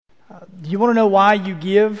Do you want to know why you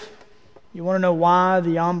give? You want to know why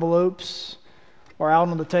the envelopes are out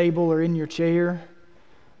on the table or in your chair?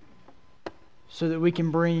 So that we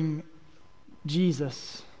can bring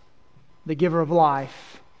Jesus, the giver of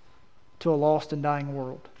life, to a lost and dying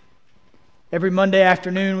world. Every Monday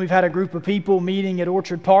afternoon, we've had a group of people meeting at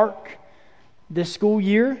Orchard Park. This school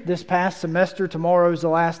year, this past semester, tomorrow is the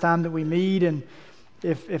last time that we meet. And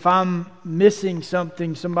if I'm missing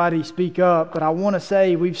something, somebody speak up. But I want to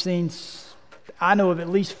say I know of at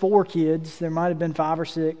least 4 kids. There might have been 5 or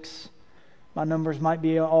 6. My numbers might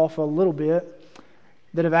be off a little bit.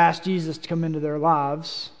 That have asked Jesus to come into their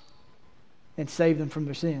lives and save them from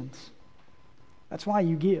their sins. That's why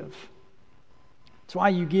you give. That's why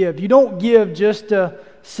you give. You don't give just to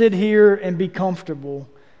sit here and be comfortable.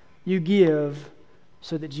 You give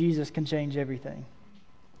so that Jesus can change everything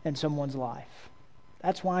in someone's life.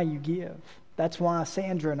 That's why you give. That's why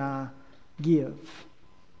Sandra and I give.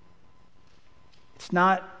 It's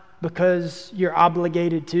not because you're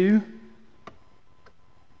obligated to.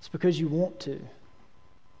 It's because you want to.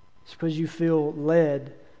 It's because you feel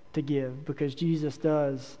led to give, because Jesus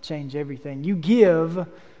does change everything. You give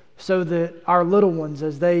so that our little ones,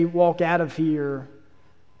 as they walk out of here,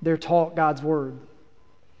 they're taught God's Word.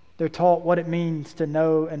 They're taught what it means to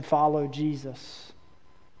know and follow Jesus.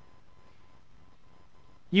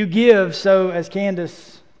 You give so, as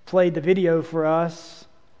Candace played the video for us,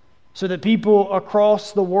 so that people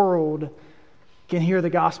across the world can hear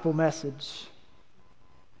the gospel message.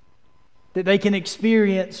 That they can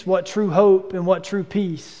experience what true hope and what true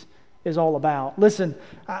peace is all about. Listen,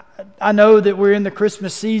 I know that we're in the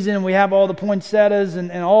Christmas season. We have all the poinsettias and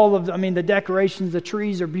all of the decorations. The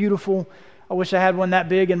trees are beautiful. I wish I had one that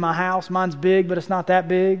big in my house. Mine's big, but it's not that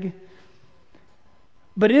big.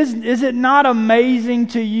 But is it not amazing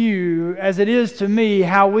to you, as it is to me,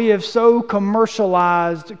 how we have so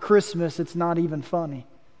commercialized Christmas, it's not even funny?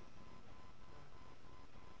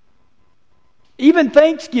 Even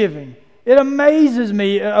Thanksgiving. It amazes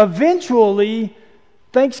me. Eventually,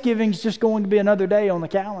 Thanksgiving's just going to be another day on the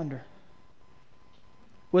calendar.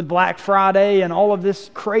 With Black Friday and all of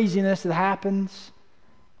this craziness that happens,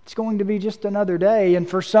 it's going to be just another day. And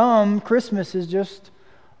for some, Christmas is just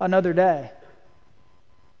another day.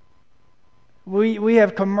 We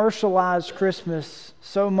have commercialized Christmas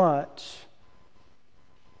so much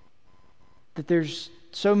that there's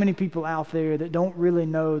so many people out there that don't really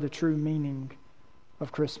know the true meaning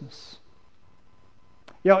of Christmas.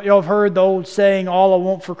 Y'all have heard the old saying, all I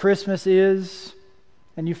want for Christmas is,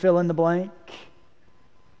 and you fill in the blank.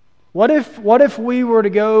 What if we were to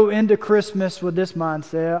go into Christmas with this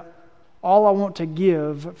mindset, all I want to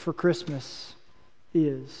give for Christmas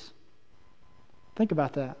is? Think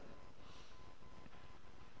about that.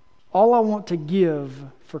 All I want to give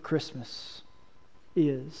for Christmas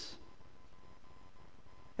is.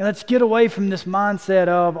 And let's get away from this mindset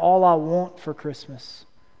of all I want for Christmas.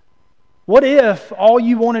 What if all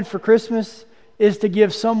you wanted for Christmas is to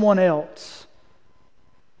give someone else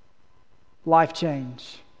life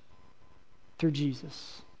change through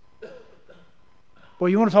Jesus? Well,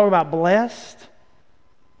 you want to talk about blessed?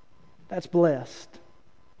 That's blessed.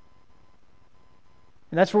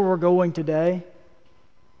 And that's where we're going today.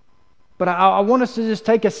 But I want us to just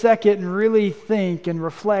take a second and really think and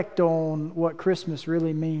reflect on what Christmas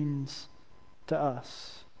really means to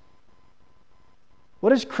us.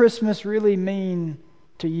 What does Christmas really mean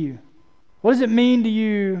to you? What does it mean to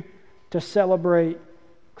you to celebrate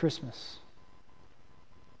Christmas?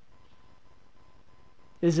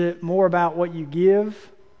 Is it more about what you give,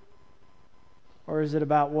 or is it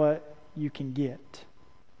about what you can get?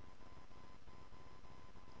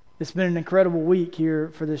 It's been an incredible week here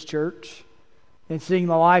for this church, and seeing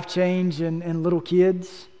the life change in little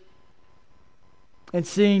kids, and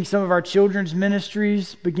seeing some of our children's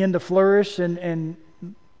ministries begin to flourish and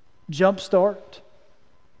jumpstart.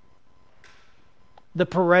 The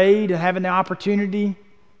parade and having the opportunity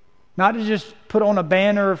not to just put on a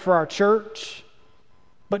banner for our church,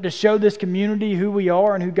 but to show this community who we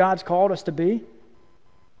are and who God's called us to be.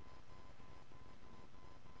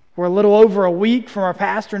 We're a little over a week from our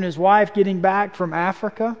pastor and his wife getting back from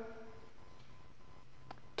Africa.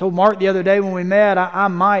 Told Mark the other day when we met, I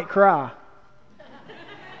might cry.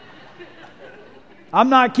 I'm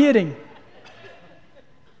not kidding.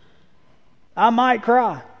 I might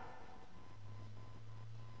cry.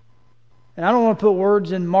 And I don't want to put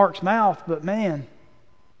words in Mark's mouth, but man,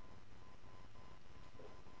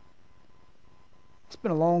 it's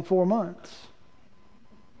been a long 4 months.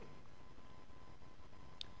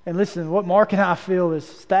 And listen, what Mark and I feel as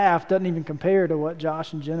staff doesn't even compare to what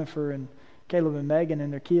Josh and Jennifer and Caleb and Megan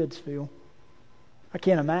and their kids feel. I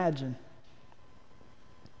can't imagine.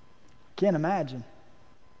 Can't imagine.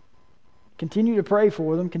 Continue to pray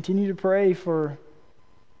for them. Continue to pray for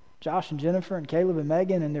Josh and Jennifer and Caleb and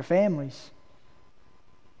Megan and their families.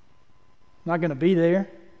 I'm not going to be there,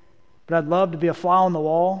 but I'd love to be a fly on the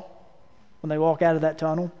wall when they walk out of that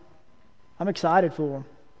tunnel. I'm excited for them.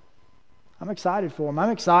 I'm excited for them. I'm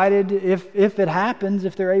excited if it happens,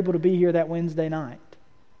 if they're able to be here that Wednesday night.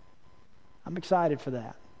 I'm excited for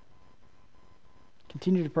that.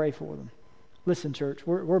 Continue to pray for them. Listen, church,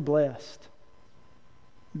 we're blessed.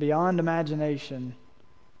 Beyond imagination,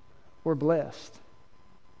 we're blessed.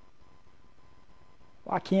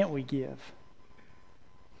 Why can't we give?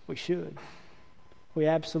 We should. We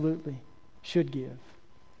absolutely should give.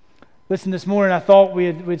 Listen, this morning I thought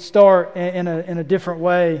we'd start in a different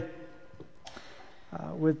way.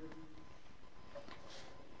 With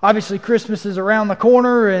obviously Christmas is around the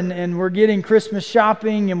corner, and we're getting Christmas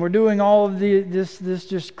shopping, and we're doing all of this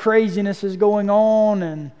just craziness is going on.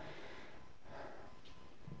 And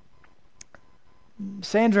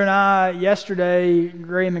Sandra and I yesterday,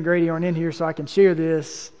 Graham and Grady aren't in here, so I can share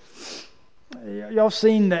this. Y'all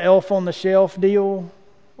seen the Elf on the Shelf deal?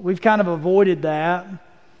 We've kind of avoided that.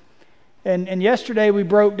 And yesterday we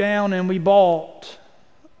broke down and we bought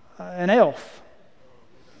an elf.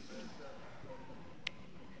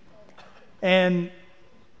 And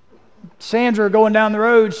Sandra, going down the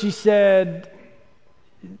road, she said,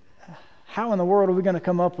 how in the world are we going to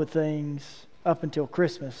come up with things up until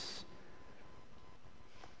Christmas?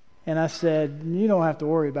 And I said, you don't have to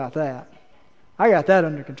worry about that. I got that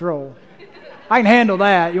under control. I can handle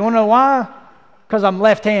that. You want to know why? Because I'm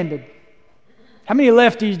left-handed. How many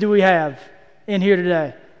lefties do we have in here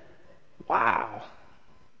today? Wow.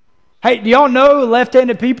 Hey, do y'all know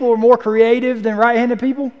left-handed people are more creative than right-handed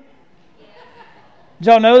people? Did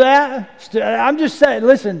y'all know that? I'm just saying,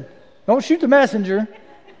 listen, don't shoot the messenger.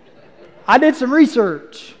 I did some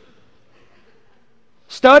research.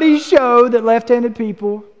 Studies show that left-handed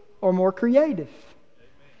people are more creative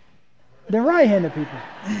than right-handed people.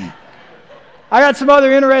 I got some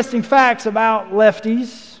other interesting facts about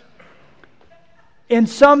lefties. In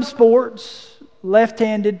some sports,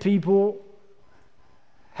 left-handed people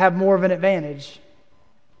have more of an advantage.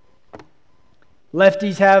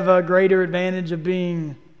 Lefties have a greater advantage of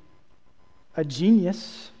being a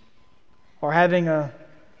genius or having a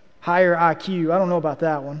higher IQ. I don't know about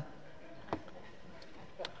that one.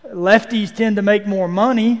 Lefties tend to make more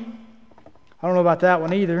money. I don't know about that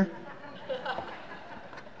one either.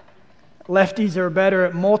 Lefties are better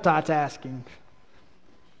at multitasking.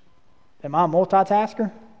 Am I a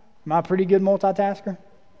multitasker? Am I a pretty good multitasker?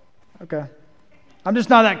 Okay. I'm just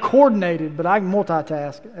not that coordinated, but I can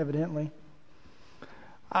multitask, evidently.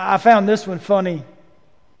 I found this one funny.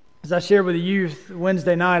 As I shared with the youth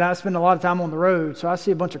Wednesday night, I spend a lot of time on the road, so I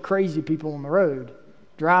see a bunch of crazy people on the road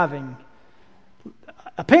driving.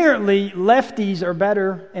 Apparently, lefties are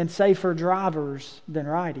better and safer drivers than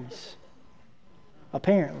righties.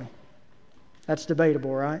 Apparently. That's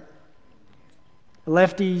debatable, right?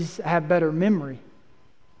 Lefties have better memory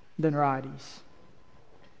than righties.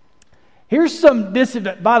 Here's some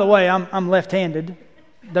disadvantage. By the way, I'm left-handed.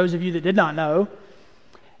 Those of you that did not know.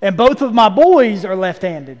 And both of my boys are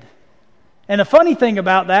left-handed. And the funny thing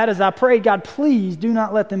about that is I prayed, God, please do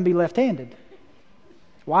not let them be left-handed.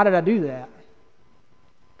 Why did I do that?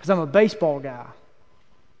 Because I'm a baseball guy.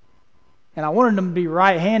 And I wanted them to be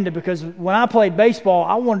right-handed because when I played baseball,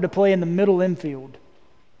 I wanted to play in the middle infield.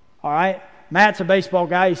 All right? Matt's a baseball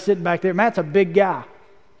guy. He's sitting back there. Matt's a big guy.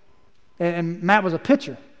 And Matt was a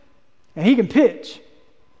pitcher. And he can pitch.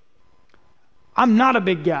 I'm not a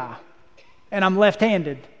big guy. And I'm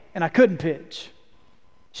left-handed. And I couldn't pitch.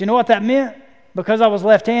 So you know what that meant? Because I was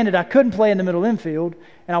left-handed, I couldn't play in the middle infield.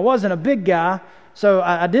 And I wasn't a big guy, so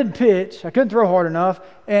I didn't pitch. I couldn't throw hard enough.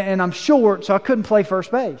 And I'm short, so I couldn't play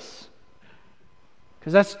first base.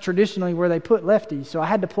 Because that's traditionally where they put lefties. So I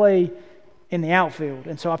had to play in the outfield.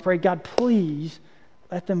 And so I prayed, God, please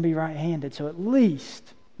let them be right-handed. So at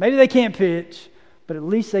least, maybe they can't pitch, but at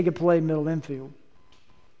least they could play middle infield.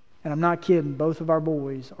 And I'm not kidding. Both of our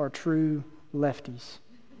boys are true lefties.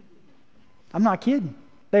 I'm not kidding.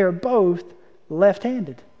 They are both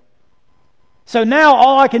left-handed. So now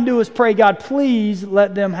all I can do is pray, God, please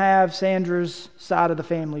let them have Sandra's side of the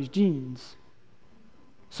family's genes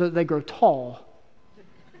so that they grow tall.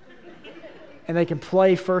 And they can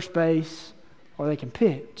play first base or they can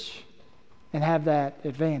pitch and have that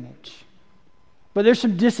advantage. But there's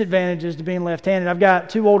some disadvantages to being left-handed. I've got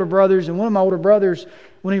two older brothers, and one of my older brothers,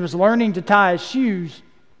 when he was learning to tie his shoes,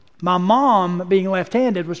 my mom, being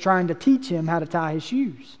left-handed, was trying to teach him how to tie his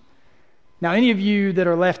shoes. Now, any of you that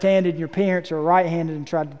are left-handed and your parents are right-handed and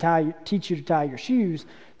tried to teach you to tie your shoes,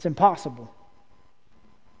 it's impossible.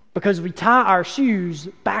 Because we tie our shoes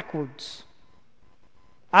backwards.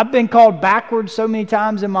 I've been called backwards so many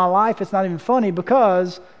times in my life, it's not even funny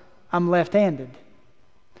because I'm left-handed.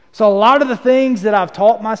 So a lot of the things that I've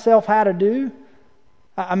taught myself how to do,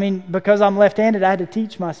 because I'm left-handed, I had to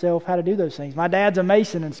teach myself how to do those things. My dad's a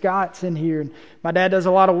mason, and Scott's in here, and my dad does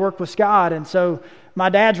a lot of work with Scott, and so my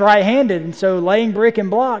dad's right-handed, and so laying brick and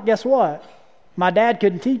block, guess what? My dad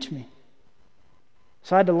couldn't teach me.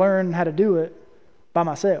 So I had to learn how to do it by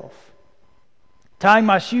myself. Tying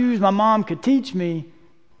my shoes, my mom could teach me,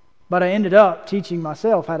 but I ended up teaching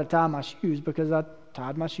myself how to tie my shoes because I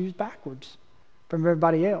tied my shoes backwards from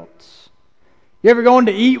everybody else. You ever going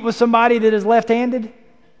to eat with somebody that is left-handed?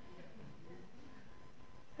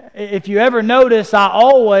 If you ever notice, I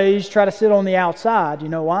always try to sit on the outside. You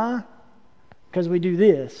know why? Because we do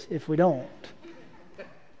this if we don't.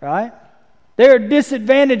 Right? There are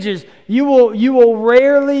disadvantages. You will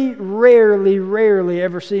rarely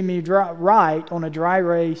ever see me write on a dry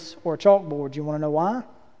erase or a chalkboard. You want to know why?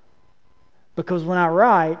 Because when I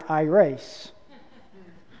write, I erase.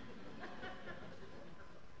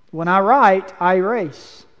 When I write, I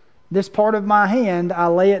erase. This part of my hand, I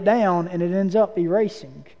lay it down and it ends up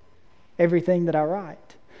erasing everything that I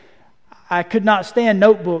write. I could not stand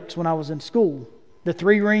notebooks when I was in school. The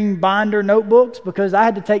 3-ring binder notebooks, because I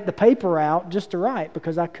had to take the paper out just to write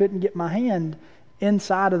because I couldn't get my hand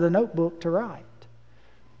inside of the notebook to write.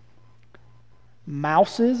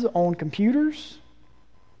 Mouses on computers.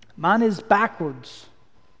 Mine is backwards.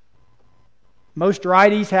 Most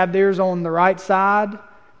righties have theirs on the right side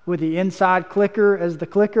with the inside clicker as the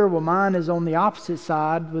clicker. Well, mine is on the opposite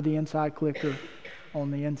side with the inside clicker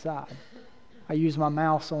on the inside. I use my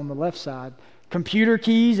mouse on the left side. Computer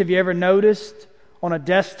keys, have you ever noticed on a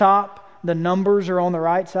desktop the numbers are on the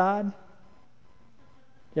right side?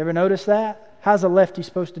 You ever notice that? How's a lefty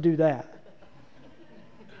supposed to do that?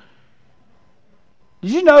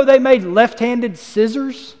 Did you know they made left-handed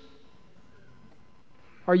scissors?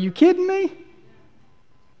 Are you kidding me?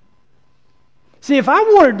 See, if I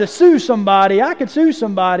wanted to sue somebody, I could sue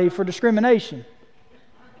somebody for discrimination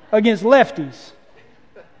against lefties.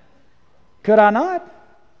 Could I not?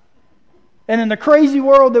 And in the crazy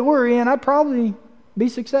world that we're in, I'd probably be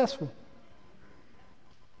successful.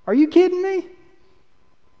 Are you kidding me?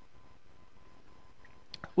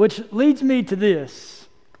 Which leads me to this.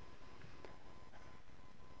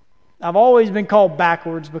 I've always been called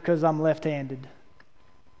backwards because I'm left-handed.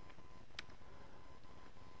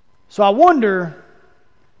 So I wonder,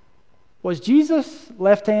 was Jesus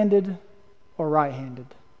left-handed or right-handed?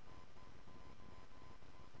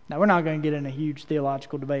 Now, we're not going to get in a huge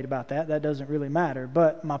theological debate about that. That doesn't really matter.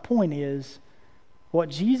 But my point is, what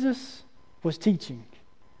Jesus was teaching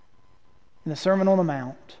in the Sermon on the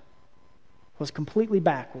Mount was completely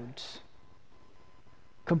backwards.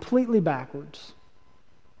 Completely backwards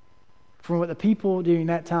from what the people during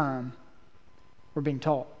that time were being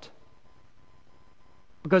taught.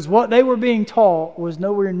 Because what they were being taught was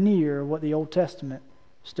nowhere near what the Old Testament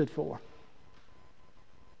stood for.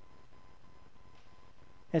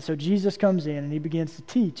 And so Jesus comes in and he begins to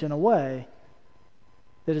teach in a way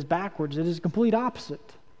that is backwards, that is the complete opposite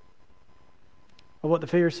of what the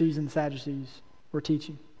Pharisees and the Sadducees were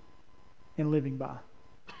teaching and living by.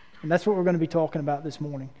 And that's what we're going to be talking about this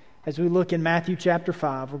morning. As we look in Matthew chapter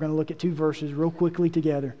 5, we're going to look at 2 verses real quickly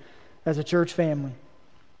together as a church family.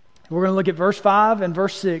 We're going to look at verse 5 and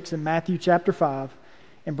verse 6 in Matthew chapter 5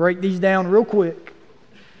 and break these down real quick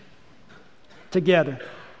together. It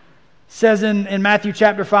says in Matthew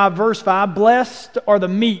chapter 5, verse 5, "Blessed are the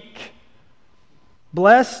meek.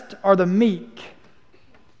 Blessed are the meek,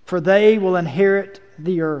 for they will inherit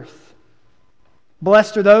the earth.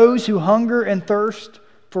 Blessed are those who hunger and thirst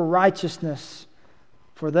for righteousness,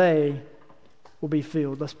 for they will be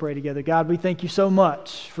filled." Let's pray together. God, we thank you so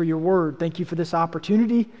much for your word. Thank you for this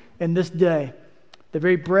opportunity and this day. The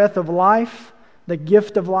very breath of life, the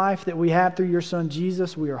gift of life that we have through your Son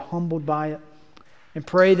Jesus, we are humbled by it. And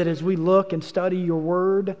pray that as we look and study your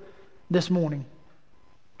word this morning,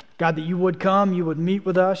 God, that you would come, you would meet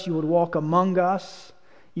with us, you would walk among us,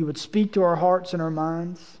 you would speak to our hearts and our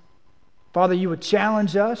minds. Father, you would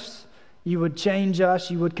challenge us, you would change us,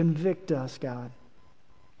 you would convict us, God,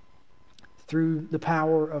 through the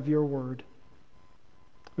power of your word.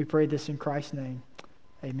 We pray this in Christ's name.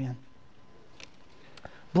 Amen.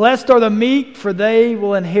 Blessed are the meek, for they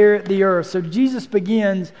will inherit the earth. So Jesus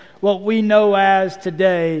begins what we know as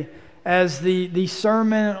today as the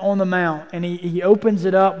Sermon on the Mount. And he opens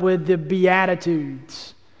it up with the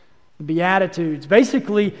Beatitudes. The Beatitudes.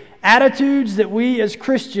 Basically, attitudes that we as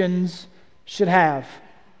Christians should have.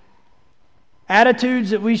 Attitudes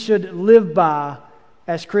that we should live by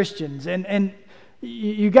as Christians. And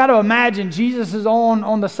you got to imagine Jesus is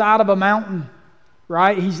on the side of a mountain,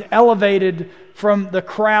 right? He's elevated from the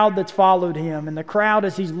crowd that's followed him. And the crowd,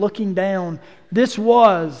 as he's looking down, this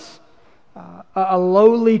was a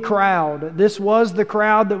lowly crowd. This was the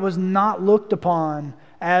crowd that was not looked upon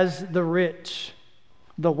as the rich,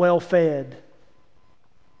 the well-fed,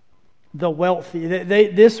 the wealthy.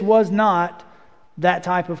 This was not that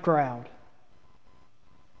type of crowd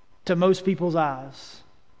to most people's eyes.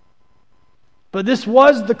 But this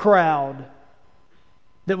was the crowd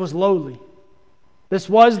that was lowly. This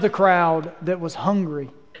was the crowd that was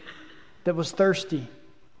hungry, that was thirsty.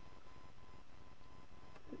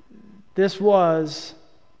 This was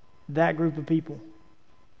that group of people.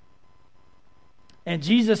 And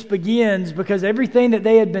Jesus begins, because everything that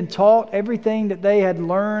they had been taught, everything that they had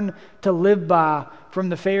learned to live by from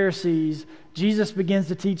the Pharisees, Jesus begins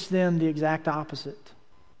to teach them the exact opposite.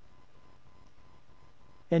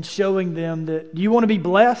 And showing them that, do you want to be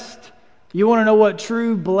blessed? You want to know what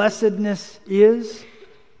true blessedness is?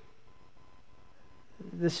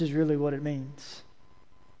 This is really what it means.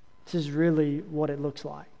 This is really what it looks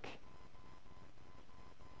like.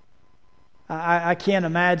 I can't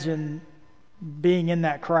imagine being in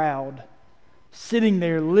that crowd, sitting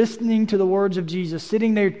there listening to the words of Jesus,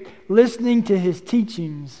 sitting there listening to his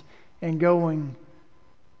teachings and going,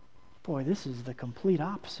 boy, this is the complete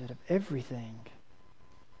opposite of everything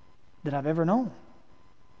that I've ever known.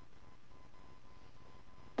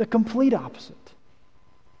 The complete opposite.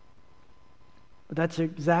 But that's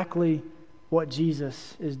exactly what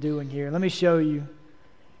Jesus is doing here. Let me show you.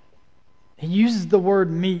 He uses the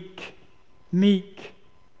word meek. Meek.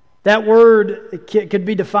 That word could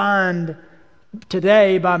be defined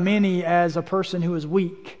today by many as a person who is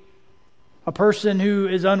weak. A person who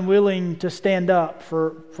is unwilling to stand up for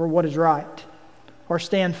what is right or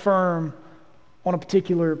stand firm on a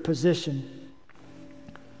particular position.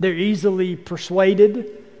 They're easily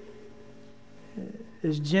persuaded,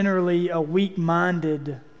 is generally a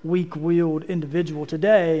weak-minded, weak-willed individual.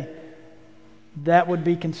 Today, that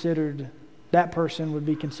person would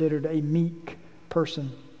be considered a meek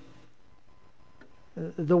person.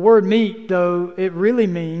 The word meek, though, it really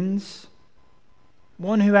means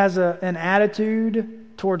one who has an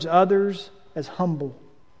attitude towards others as humble.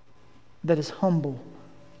 That is humble.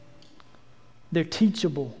 They're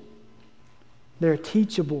teachable. They're a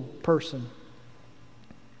teachable person.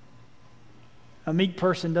 A meek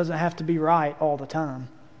person doesn't have to be right all the time.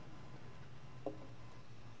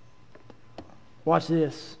 Watch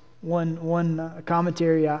this. One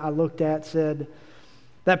commentary I looked at said,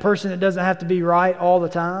 that person that doesn't have to be right all the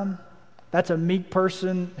time, that's a meek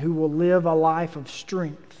person who will live a life of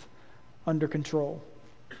strength under control.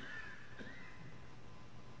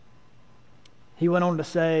 He went on to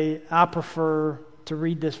say, I prefer to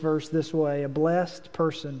read this verse this way. A blessed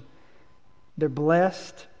person, they're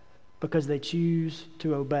blessed because they choose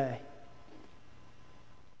to obey.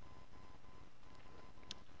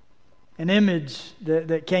 An image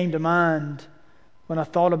that came to mind when I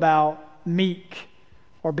thought about meek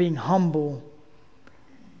or being humble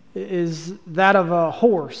is that of a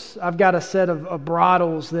horse. I've got a set of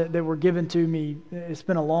bridles that were given to me. It's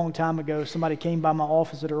been a long time ago. Somebody came by my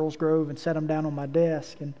office at Earls Grove and set them down on my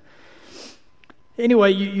desk. And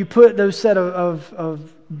anyway, you put those set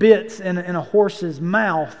of bits in a horse's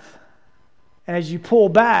mouth, and as you pull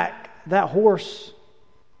back, that horse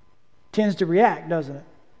tends to react, doesn't it?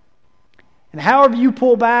 And however you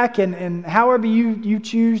pull back and however you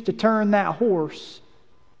choose to turn that horse,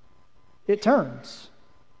 it turns,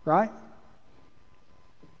 right?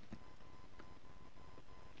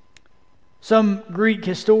 Some Greek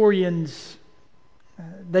historians,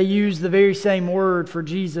 they use the very same word for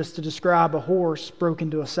Jesus to describe a horse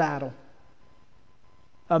broken to a saddle.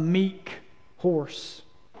 A meek horse.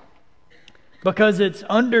 Because it's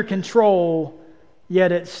under control,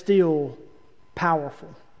 yet it's still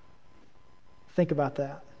powerful. Think about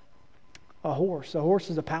that. A horse. A horse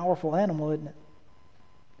is a powerful animal, isn't it?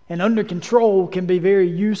 And under control can be very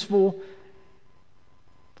useful.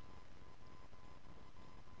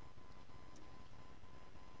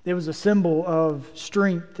 It was a symbol of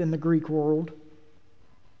strength in the Greek world.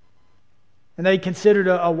 And they considered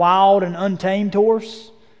a wild and untamed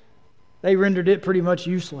horse. They rendered it pretty much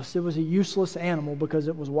useless. It was a useless animal because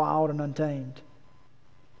it was wild and untamed.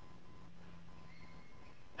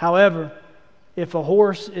 However, if a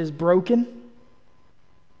horse is broken,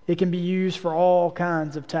 it can be used for all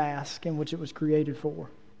kinds of tasks in which it was created for.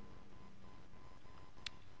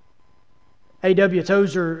 A.W.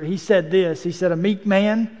 Tozer, he said this. He said, "A meek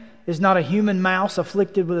man is not a human mouse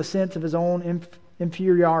afflicted with a sense of his own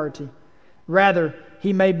inferiority. Rather,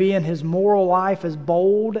 he may be in his moral life as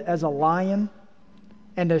bold as a lion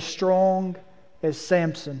and as strong as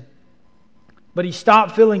Samson. But he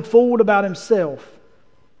stopped feeling fooled about himself.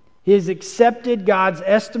 He has accepted God's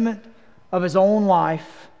estimate of his own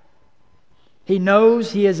life. He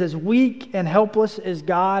knows he is as weak and helpless as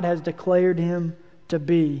God has declared him to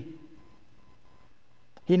be.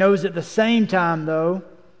 He knows at the same time, though,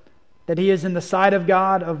 that he is in the sight of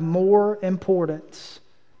God of more importance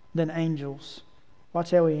than angels."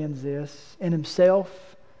 Watch how he ends this. "In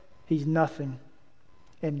himself, he's nothing.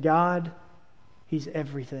 In God, he's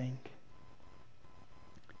everything."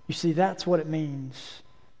 You see, that's what it means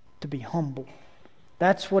to be humble.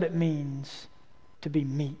 That's what it means to be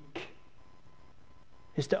meek.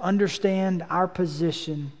 Is to understand our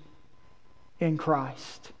position in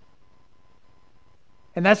Christ.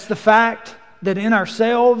 And that's the fact that in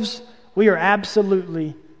ourselves, we are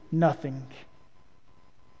absolutely nothing.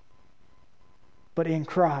 But in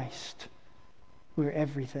Christ, we're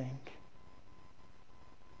everything.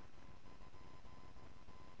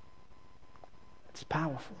 That's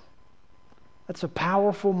powerful. That's a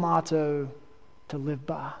powerful motto to live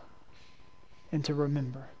by and to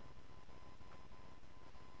remember.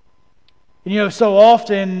 And so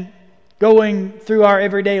often, going through our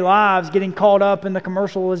everyday lives, getting caught up in the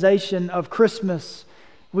commercialization of Christmas,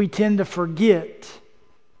 we tend to forget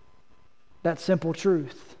that simple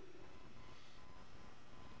truth.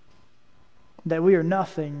 That we are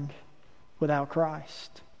nothing without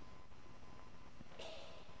Christ.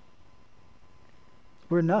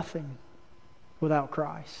 We're nothing without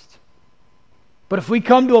Christ. But if we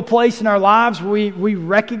come to a place in our lives where we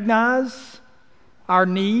recognize our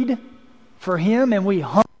need for Him and we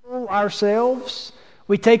humble ourselves,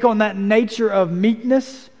 we take on that nature of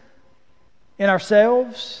meekness in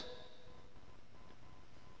ourselves,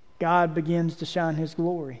 God begins to shine His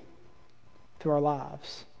glory through our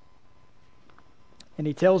lives. And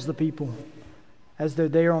He tells the people, as they're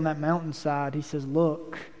there on that mountainside, He says,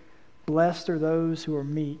 "Look, blessed are those who are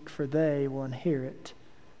meek, for they will inherit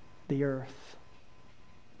the earth."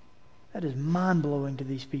 That is mind-blowing to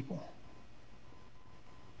these people.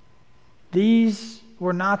 These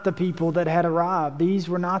were not the people that had arrived. These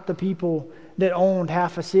were not the people that owned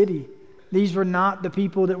half a city. These were not the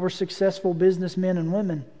people that were successful businessmen and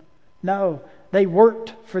women. No, they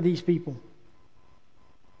worked for these people.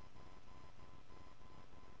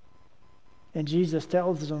 And Jesus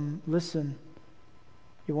tells them, listen,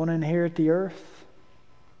 you want to inherit the earth?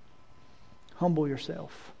 Humble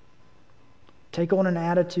yourself. Take on an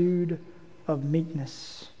attitude of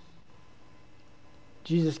meekness.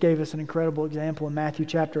 Jesus gave us an incredible example in Matthew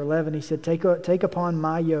chapter 11. He said, Take upon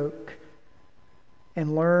my yoke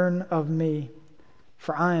and learn of me,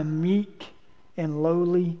 for I am meek and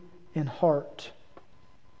lowly in heart,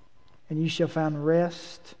 and you shall find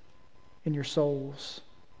rest in your souls.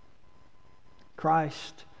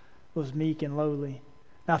 Christ was meek and lowly.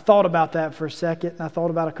 Now, I thought about that for a second, and I thought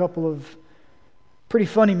about a couple of pretty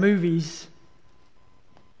funny movies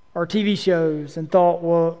or TV shows, and thought,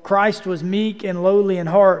 well, Christ was meek and lowly in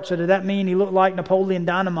heart, so did that mean He looked like Napoleon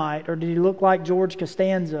Dynamite, or did He look like George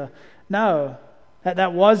Costanza? No,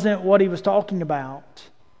 that wasn't what He was talking about.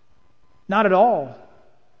 Not at all.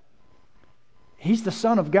 He's the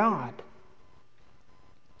Son of God,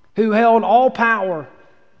 who held all power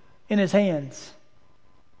in His hands.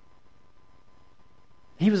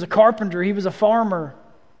 He was a carpenter. He was a farmer.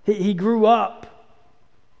 He grew up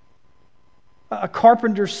a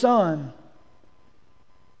carpenter's son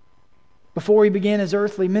before He began His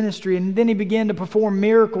earthly ministry. And then He began to perform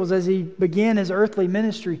miracles as He began His earthly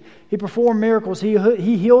ministry. He performed miracles. He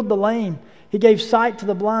healed the lame. He gave sight to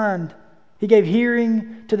the blind. He gave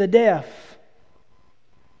hearing to the deaf.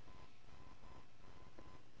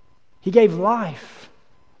 He gave life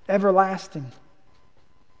everlasting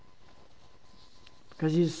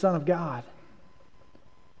because He's the Son of God.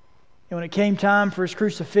 And when it came time for His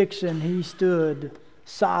crucifixion, He stood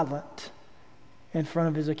silent in front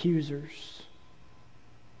of His accusers.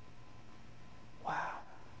 Wow.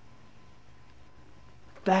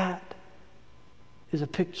 That is a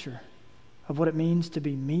picture of what it means to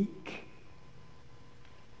be meek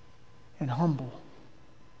and humble.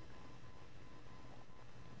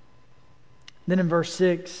 Then in verse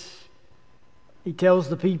 6, He tells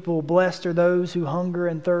the people, "Blessed are those who hunger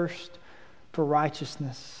and thirst for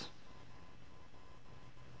righteousness,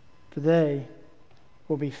 for they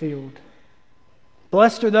will be filled."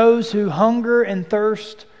 Blessed are those who hunger and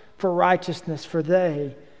thirst for righteousness, for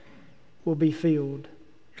they will be filled.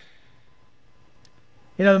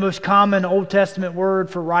 You know, the most common Old Testament word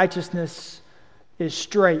for righteousness is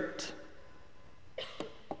straight.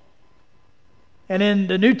 And in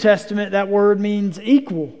the New Testament, that word means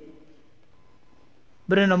equal.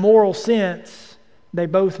 But in a moral sense, they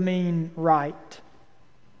both mean right.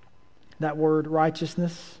 That word,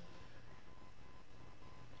 righteousness.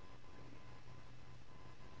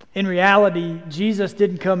 In reality, Jesus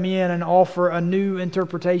didn't come in and offer a new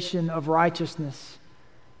interpretation of righteousness.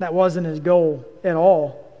 That wasn't his goal at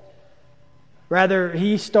all. Rather,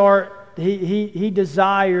 he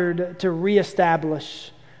desired to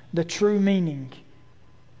reestablish the true meaning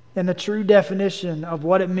and the true definition of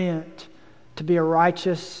what it meant to be a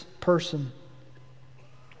righteous person.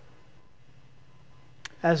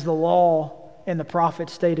 As the law and the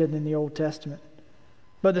prophets stated in the Old Testament.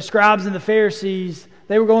 But the scribes and the Pharisees,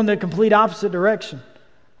 they were going the complete opposite direction.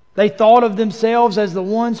 They thought of themselves as the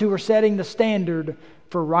ones who were setting the standard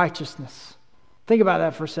for righteousness. Think about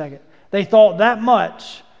that for a second. They thought that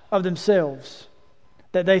much of themselves,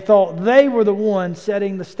 that they thought they were the ones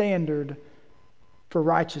setting the standard for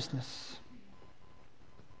righteousness.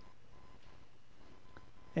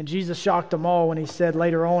 And Jesus shocked them all when he said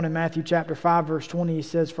later on in Matthew chapter 5 verse 20, he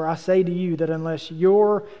says, "For I say to you that unless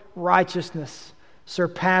your righteousness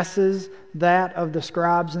surpasses that of the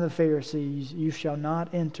scribes and the Pharisees, you shall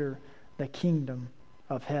not enter the kingdom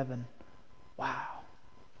of heaven." Wow.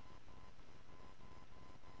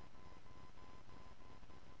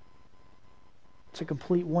 It's a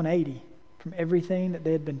complete 180 from everything that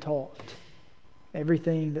they had been taught,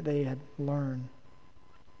 everything that they had learned.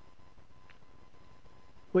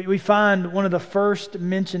 We find one of the first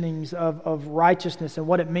mentionings of righteousness and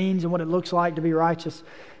what it means and what it looks like to be righteous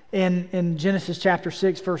in Genesis chapter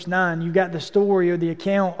 6, verse 9. You've got the story or the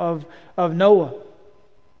account of Noah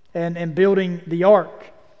and building the ark.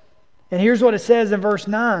 And here's what it says in verse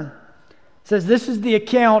 9. It says, this is the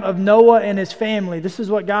account of Noah and his family. This is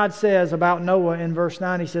what God says about Noah in verse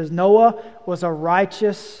 9. He says, Noah was a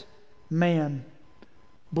righteous man,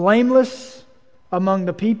 blameless among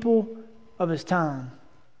the people of his time.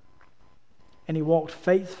 And he walked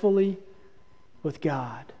faithfully with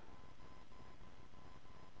God.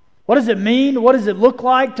 What does it mean? What does it look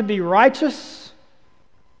like to be righteous?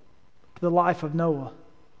 The life of Noah.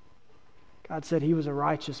 God said he was a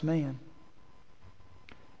righteous man.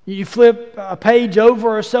 You flip a page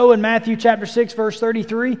over or so in Matthew chapter 6, verse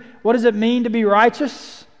 33. What does it mean to be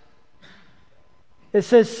righteous? It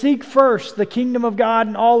says, seek first the kingdom of God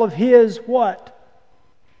and all of His what?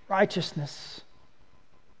 Righteousness.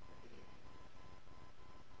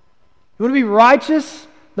 You want to be righteous?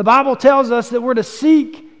 The Bible tells us that we're to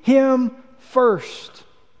seek Him first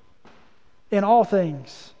in all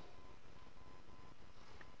things.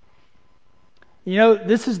 You know,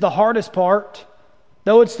 this is the hardest part.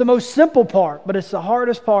 Though it's the most simple part, but it's the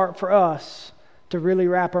hardest part for us to really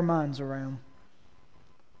wrap our minds around.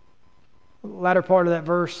 The latter part of that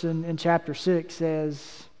verse in chapter 6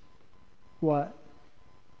 says, what?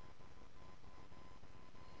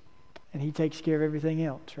 And He takes care of everything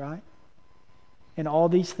else, right? And all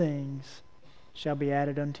these things shall be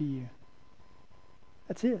added unto you.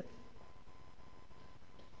 That's it.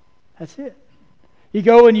 That's it. You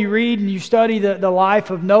go and you read and you study the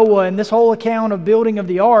life of Noah and this whole account of building of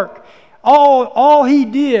the ark. All he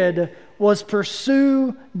did was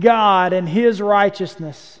pursue God and His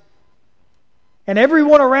righteousness. And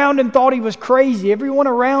everyone around him thought he was crazy. Everyone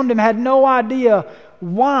around him had no idea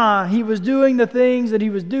why he was doing the things that he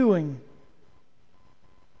was doing.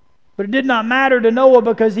 But it did not matter to Noah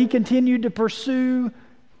because he continued to pursue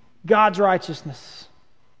God's righteousness.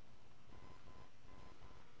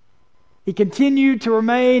 He continued to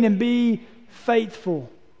remain and be faithful.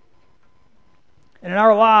 And in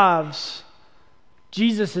our lives,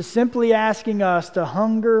 Jesus is simply asking us to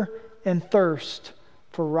hunger and thirst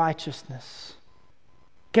for righteousness.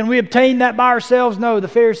 Can we obtain that by ourselves? No, the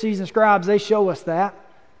Pharisees and scribes, they show us that.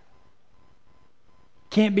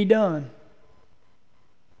 Can't be done.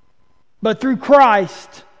 But through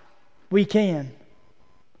Christ, we can.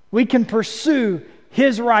 We can pursue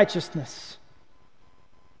His righteousness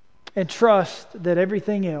and trust that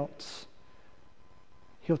everything else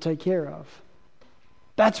He'll take care of.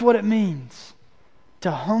 That's what it means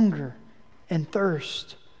to hunger and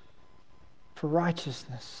thirst for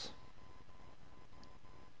righteousness.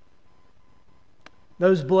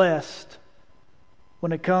 Those blessed,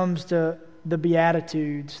 when it comes to the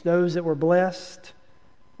Beatitudes, those that were blessed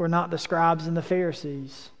were not the scribes and the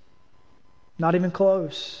Pharisees. Not even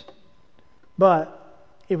close. But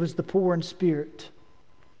it was the poor in spirit.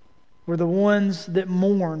 Were the ones that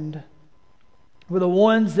mourned. Were the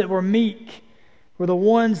ones that were meek. Were the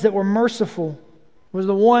ones that were merciful. was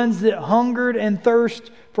the ones that hungered and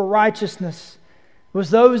thirst for righteousness. It was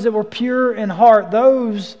those that were pure in heart.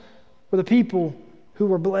 Those were the people who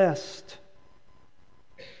were blessed.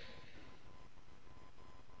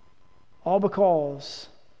 All because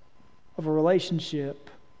of a relationship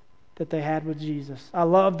that they had with Jesus. I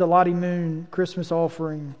love the Lottie Moon Christmas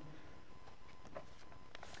offering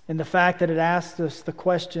and the fact that it asked us the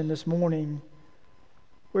question this morning,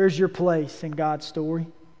 where's your place in God's story?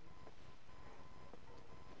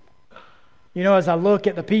 You know, as I look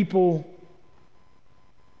at the people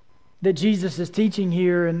that Jesus is teaching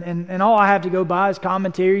here, and all I have to go by is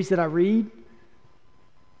commentaries that I read.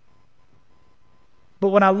 But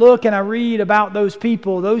when I look and I read about those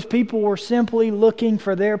people were simply looking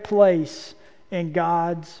for their place in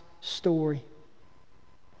God's story.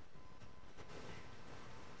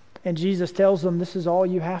 And Jesus tells them, this is all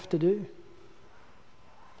you have to do.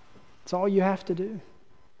 It's all you have to do.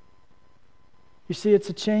 You see, it's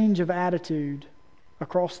a change of attitude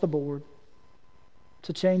across the board. It's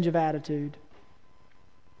a change of attitude.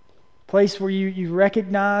 A place where you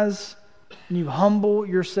recognize and you humble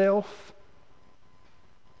yourself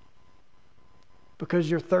because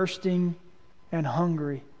you're thirsting and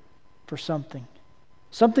hungry for something.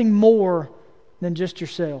 Something more than just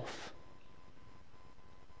yourself.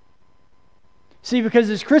 See, because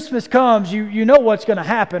as Christmas comes, you know what's going to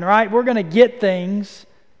happen, right? We're going to get things.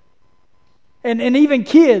 And even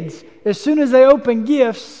kids, as soon as they open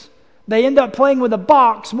gifts, they end up playing with a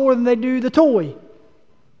box more than they do the toy.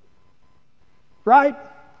 Right?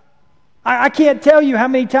 I can't tell you how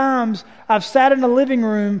many times I've sat in the living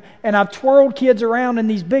room and I've twirled kids around in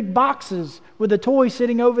these big boxes with the toy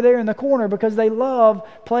sitting over there in the corner because they love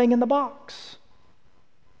playing in the box.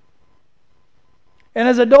 And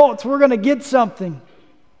as adults, we're going to get something.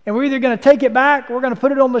 And we're either going to take it back, we're going to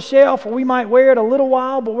put it on the shelf, or we might wear it a little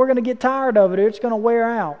while, but we're going to get tired of it, or it's going to wear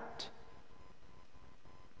out.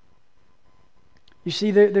 You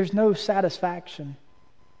see, there's no satisfaction.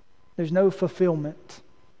 There's no fulfillment.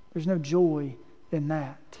 There's no joy in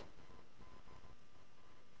that.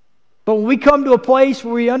 But when we come to a place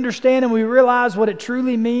where we understand and we realize what it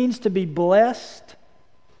truly means to be blessed,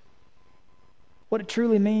 what it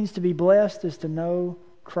truly means to be blessed is to know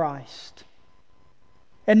Christ.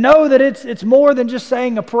 And know that it's more than just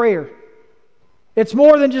saying a prayer. It's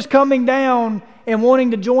more than just coming down and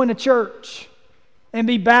wanting to join a church and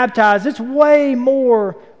be baptized. It's way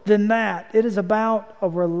more than that. It is about a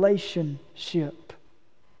relationship.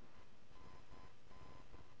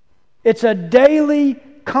 It's a daily,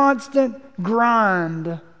 constant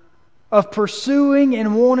grind of pursuing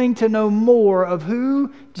and wanting to know more of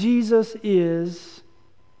who Jesus is,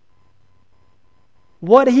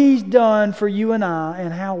 what He's done for you and I,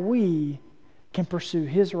 and how we can pursue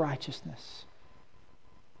His righteousness.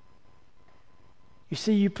 You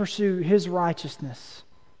see, you pursue His righteousness.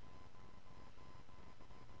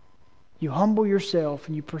 You humble yourself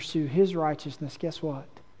and you pursue His righteousness. Guess what?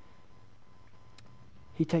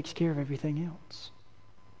 He takes care of everything else.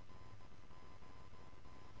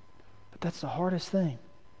 But that's the hardest thing.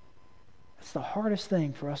 That's the hardest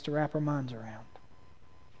thing for us to wrap our minds around.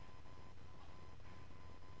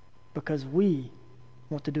 Because we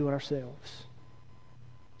want to do it ourselves.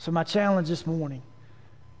 So my challenge this morning,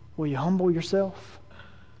 will you humble yourself?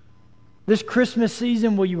 This Christmas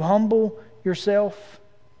season, will you humble yourself?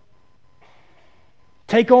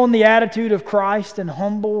 Take on the attitude of Christ and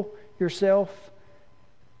humble yourself.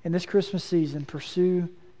 In this Christmas season, pursue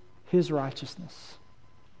His righteousness.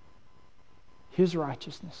 His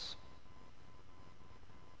righteousness.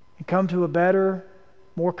 And come to a better,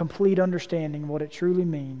 more complete understanding of what it truly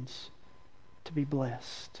means to be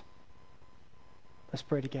blessed. Let's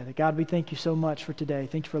pray together. God, we thank You so much for today.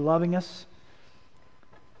 Thank You for loving us.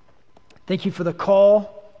 Thank You for the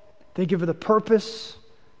call. Thank You for the purpose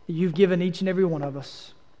that You've given each and every one of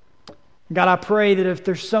us. God, I pray that if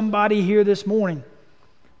there's somebody here this morning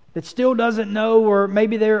that still doesn't know, or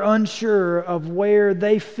maybe they're unsure of where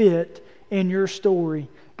they fit in Your story,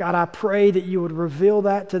 God, I pray that You would reveal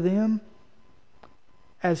that to them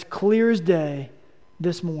as clear as day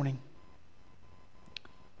this morning.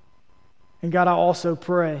 And God, I also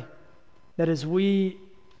pray that as we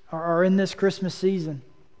are in this Christmas season,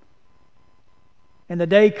 and the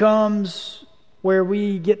day comes where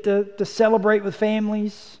we get to celebrate with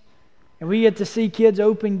families, and we get to see kids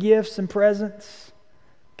open gifts and presents,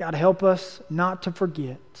 God, help us not to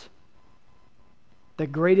forget the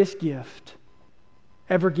greatest gift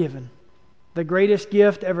ever given, the greatest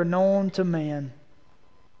gift ever known to man.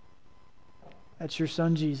 That's Your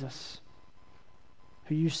Son, Jesus,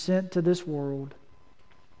 who You sent to this world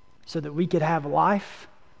so that we could have life